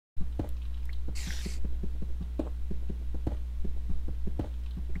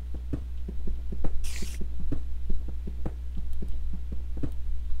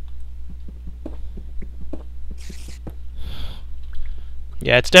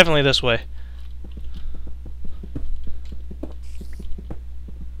Yeah, it's definitely this way.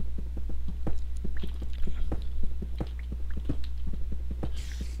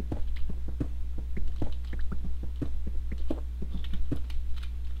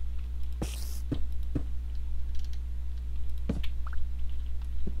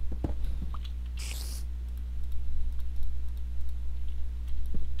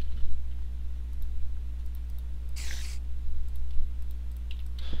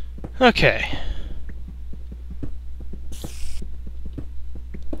 Okay.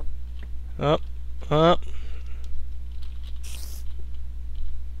 Up, up.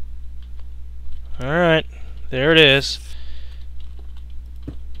 Alright, there it is.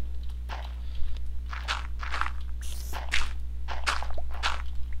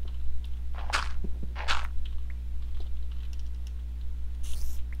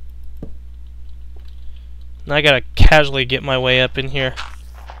 Now I gotta casually get my way up in here.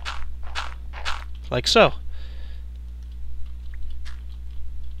 Like so.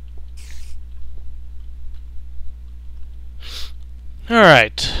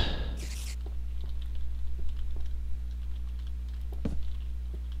 Alright.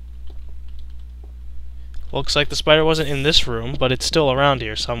 Looks like the spider wasn't in this room, but it's still around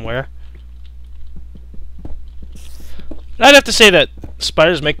here somewhere. I'd have to say that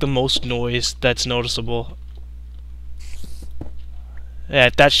spiders make the most noise that's noticeable. Yeah,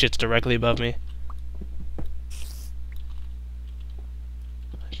 that shit's directly above me.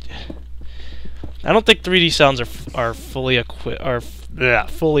 I don't think 3D sounds are fully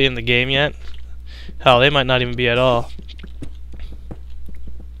fully in the game yet. Hell, they might not even be at all.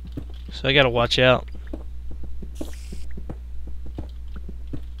 So I gotta watch out.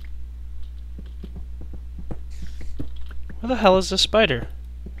 Where the hell is this spider?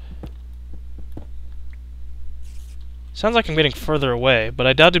 Sounds like I'm getting further away, but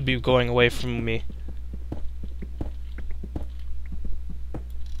I doubt it'd be going away from me.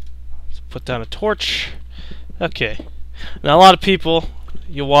 Let's put down a torch. Okay. Now a lot of people,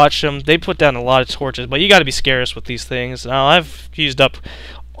 you watch them, they put down a lot of torches, but you gotta be scarce with these things. Now I've used up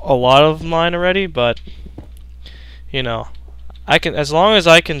a lot of mine already, but you know, I can, as long as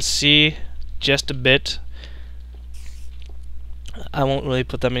I can see just a bit, I won't really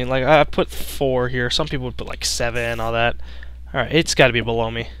put that many. Like I put 4 here. Some people would put like 7, all that. All right, it's got to be below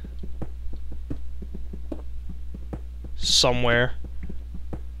me somewhere.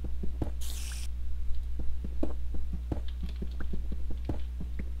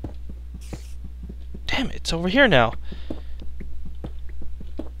 Damn it! It's over here now.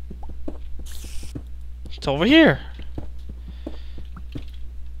 It's over here.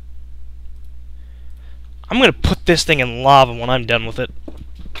 I'm gonna put this thing in lava when I'm done with it.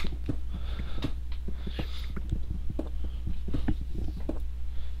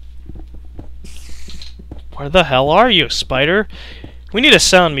 Where the hell are you, spider? We need a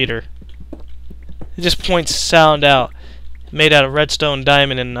sound meter. It just points sound out. Made out of redstone,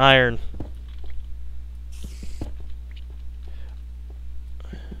 diamond, and iron.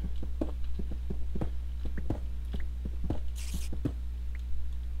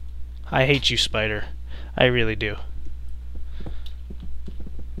 I hate you, spider. I really do.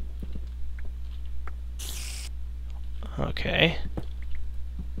 Okay.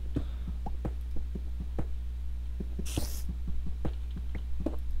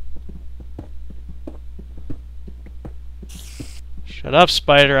 Shut up,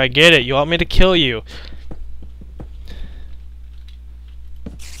 spider. I get it. You want me to kill you.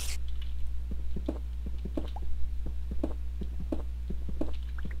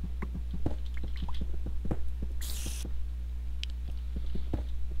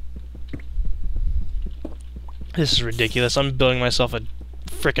 This is ridiculous. I'm building myself a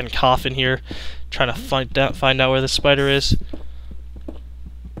frickin' coffin here, trying to find out where the spider is.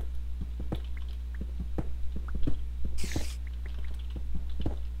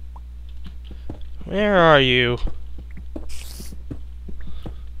 Where are you?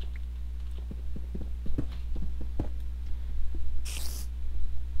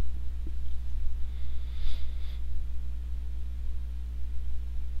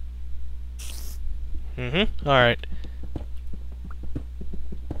 Alright.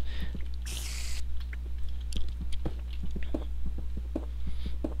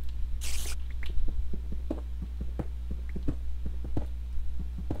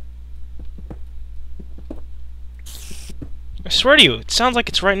 I swear to you, it sounds like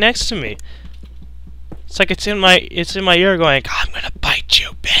it's right next to me. It's like it's in my ear going, I'm gonna bite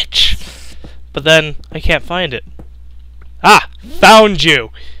you, bitch. But then I can't find it. Ah! Found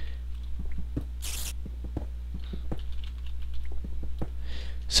you!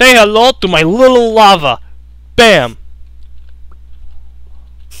 Say hello to my little lava. Bam.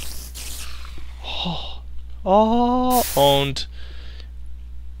 Oh, owned.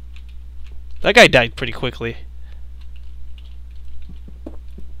 That guy died pretty quickly.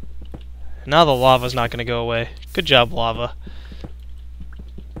 Now the lava's not gonna go away. Good job, lava.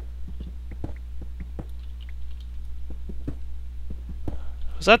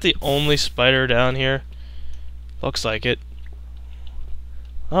 Was that the only spider down here? Looks like it.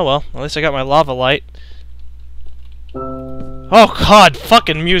 Oh well, at least I got my lava light. Oh god,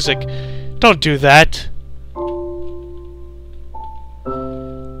 fucking music! Don't do that!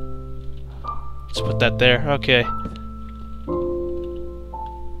 Let's put that there, okay.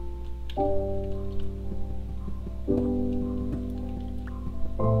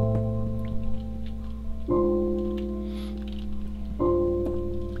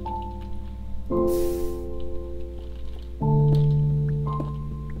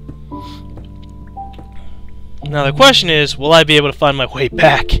 Now the question is, will I be able to find my way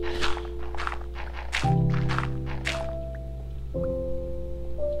back?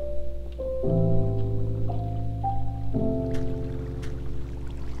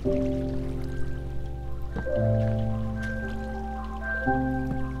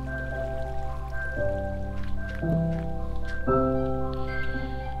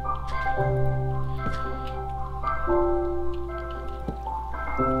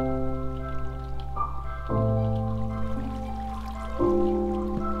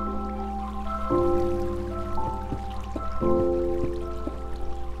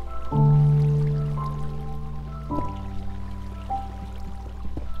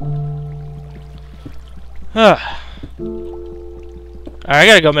 Alright, I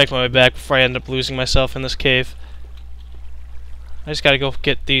gotta go make my way back before I end up losing myself in this cave. I just gotta go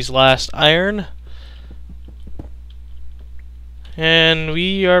get these last iron. And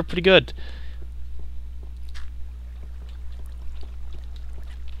we are pretty good.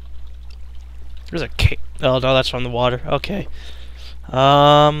 There's a cave. Oh no, that's from the water. Okay. We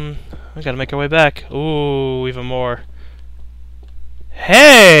gotta make our way back. Ooh, even more.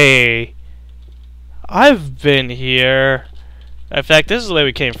 Hey! I've been here. In fact, this is the way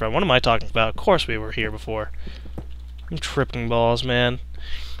we came from. What am I talking about? Of course we were here before. I'm tripping balls, man.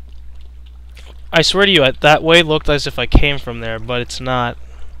 I swear to you, that way looked as if I came from there, but it's not.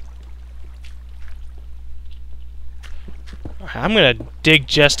 I'm gonna dig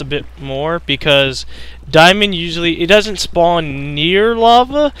just a bit more because diamond usually it doesn't spawn near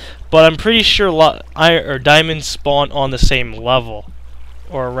lava, but I'm pretty sure diamonds spawn on the same level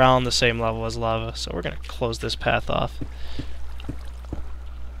or around the same level as lava. So we're gonna close this path off.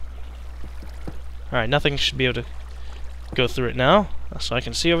 Alright, nothing should be able to go through it now, so I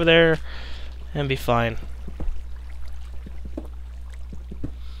can see over there and be fine.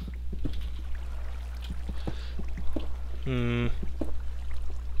 You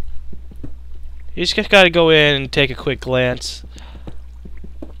just gotta go in and take a quick glance.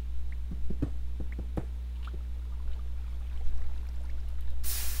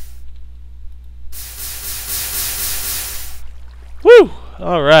 Woo!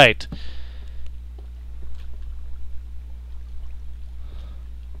 Alright.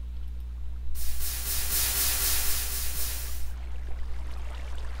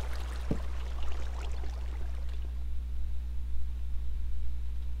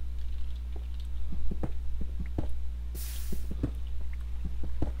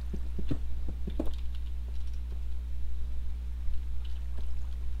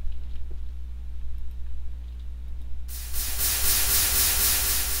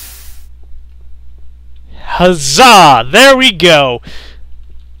 Huzzah! There we go!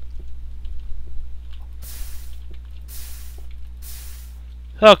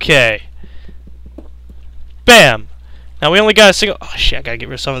 Okay. Bam! Now we only got a single... Oh shit, I gotta get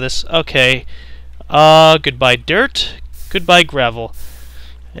rid of some of this. Okay. Goodbye dirt. Goodbye gravel.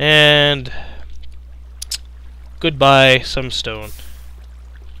 And... goodbye some stone.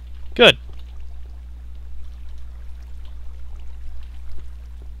 Good.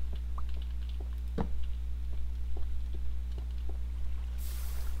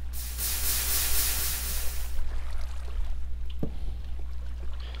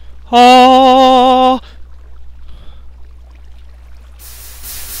 Oh!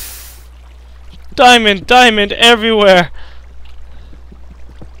 Diamond, diamond everywhere!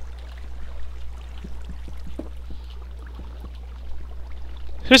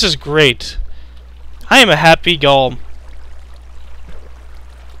 This is great. I am a happy golem.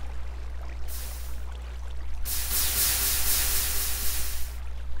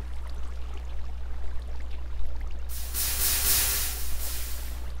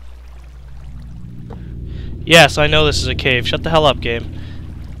 Yes, I know this is a cave. Shut the hell up, game.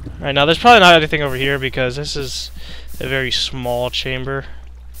 Alright, now there's probably not anything over here because this is a very small chamber.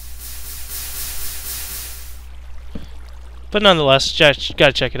 But nonetheless,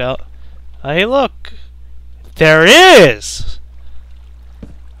 gotta check it out. Hey, look! There is!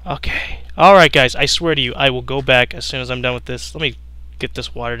 Okay. Alright, guys, I swear to you, I will go back as soon as I'm done with this. Let me get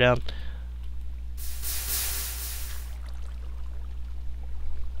this water down.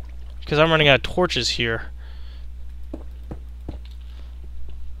 Because I'm running out of torches here.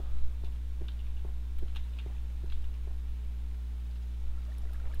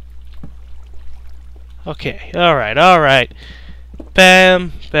 Okay, alright, alright.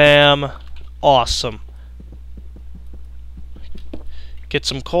 Bam, bam. Awesome. Get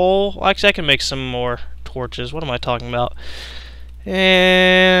some coal. Well, actually, I can make some more torches. What am I talking about?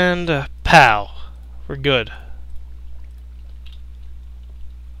 And pow. We're good.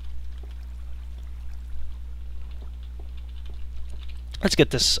 Let's get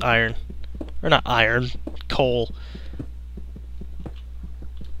this iron. Or not iron, coal.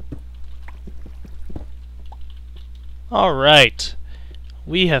 Alright.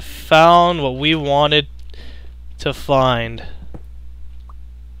 We have found what we wanted to find.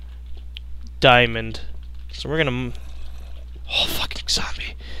 Diamond. So we're gonna... Oh, fucking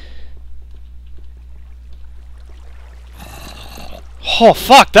zombie. Oh,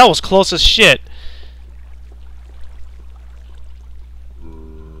 fuck! That was close as shit.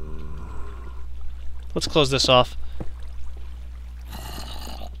 Let's close this off.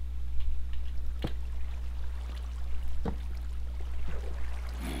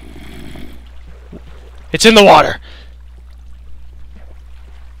 It's in the water!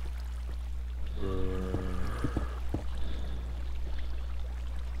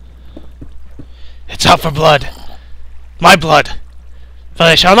 It's out for blood. My blood. But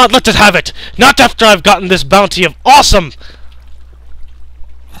I shall not let it have it! Not after I've gotten this bounty of awesome!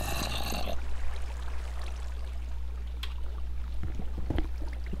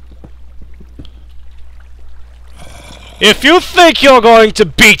 If you think you're going to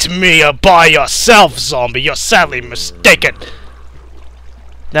beat me by yourself, zombie, you're sadly mistaken.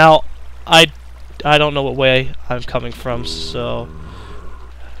 Now, I don't know what way I'm coming from, so...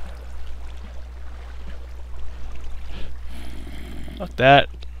 Fuck that.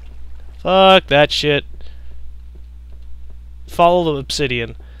 Fuck that shit. Follow the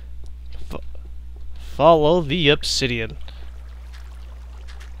obsidian. Follow the obsidian.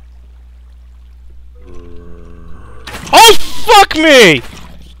 Oh, fuck me!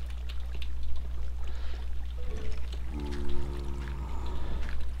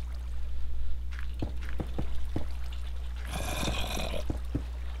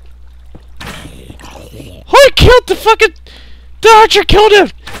 Oh, I killed the fucking... The archer killed him!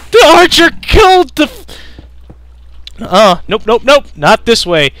 The archer killed the... Nope, nope, nope. Not this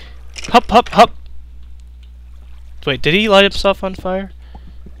way. Hup, hup, hup. Wait, did he light himself on fire?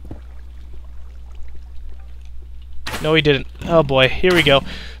 No, he didn't. Oh boy, here we go.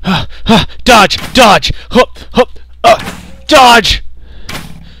 Dodge! Dodge! Hup! Hup! Dodge!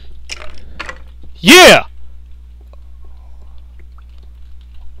 Yeah!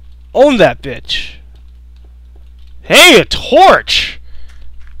 Own that bitch. Hey, a torch!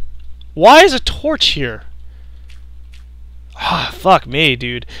 Why is a torch here? Ah, fuck me,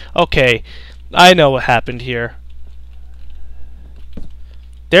 dude. Okay, I know what happened here.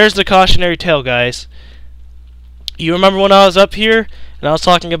 There's the cautionary tale, guys. You remember when I was up here and I was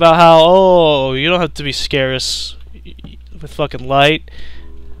talking about how, oh, you don't have to be scarce with fucking light,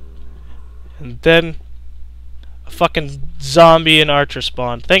 and then a fucking zombie and archer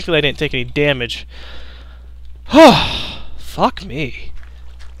spawned. Thankfully I didn't take any damage. Fuck me.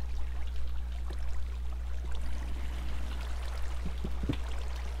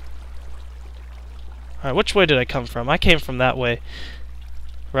 Alright, which way did I come from? I came from that way.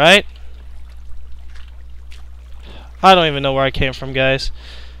 Right? I don't even know where I came from, guys.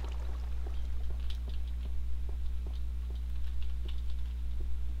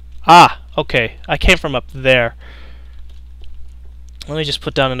 Ah, okay. I came from up there. Let me just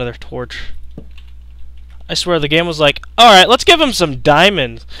put down another torch. I swear the game was like, alright, let's give him some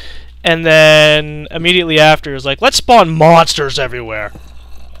diamonds. And then immediately after it was like, let's spawn monsters everywhere.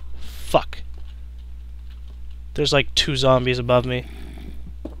 Fuck. There's like 2 zombies above me.